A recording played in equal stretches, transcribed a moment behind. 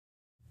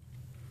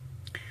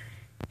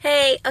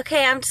Hey,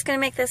 okay, I'm just gonna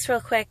make this real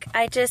quick.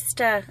 I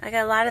got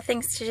a lot of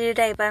things to do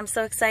today, but I'm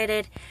so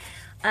excited.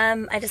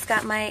 I just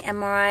got my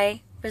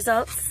MRI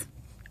results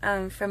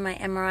from my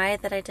MRI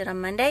that I did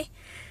on Monday.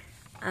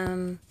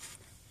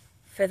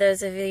 For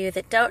those of you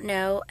that don't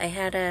know, I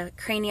had a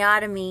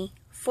craniotomy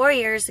 4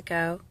 years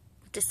ago.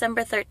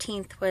 December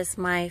 13th was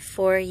my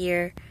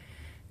 4-year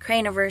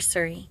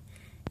craniversary,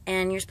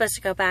 and you're supposed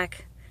to go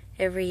back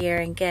every year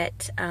and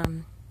get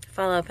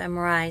follow-up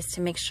MRIs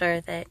to make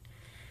sure that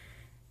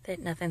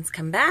nothing's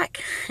come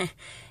back.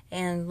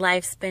 And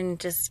life's been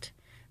just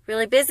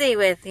really busy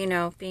with,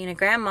 being a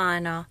grandma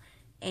and all.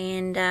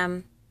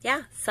 And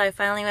yeah, so I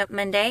finally went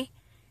Monday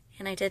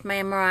and I did my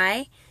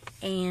MRI,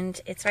 and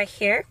it's right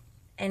here.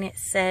 And it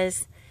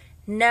says,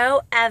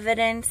 no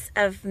evidence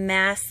of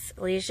mass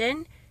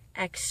lesion,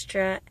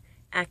 extra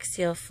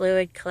axial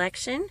fluid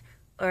collection,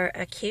 or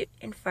acute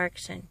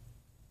infarction.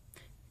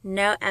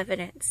 No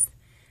evidence.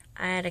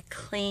 I had a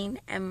clean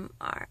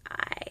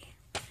MRI.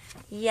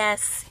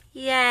 Yes,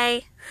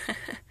 yay.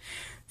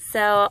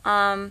 So,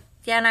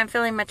 yeah, and I'm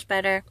feeling much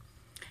better.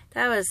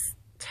 That was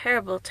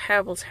terrible,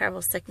 terrible,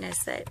 terrible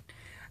sickness that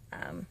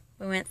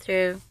we went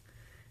through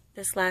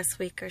this last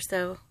week or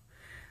so.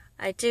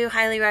 I do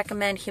highly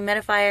recommend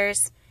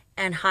humidifiers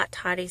and hot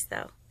toddies,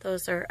 though.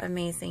 Those are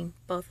amazing,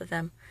 both of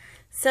them.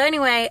 So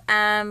anyway,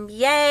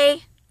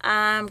 yay.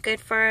 Good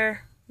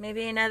for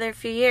maybe another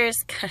few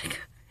years.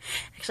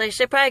 Actually, I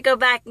should probably go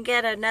back and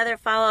get another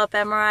follow-up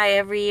MRI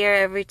every year,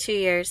 every 2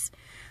 years.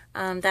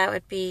 That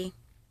would be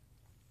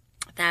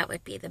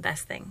the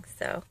best thing.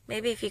 So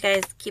maybe if you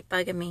guys keep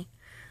bugging me,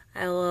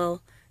 I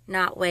will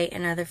not wait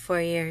another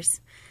 4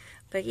 years.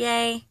 But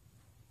yay.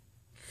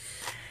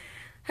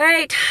 All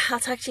right, I'll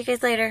talk to you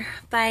guys later.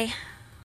 Bye.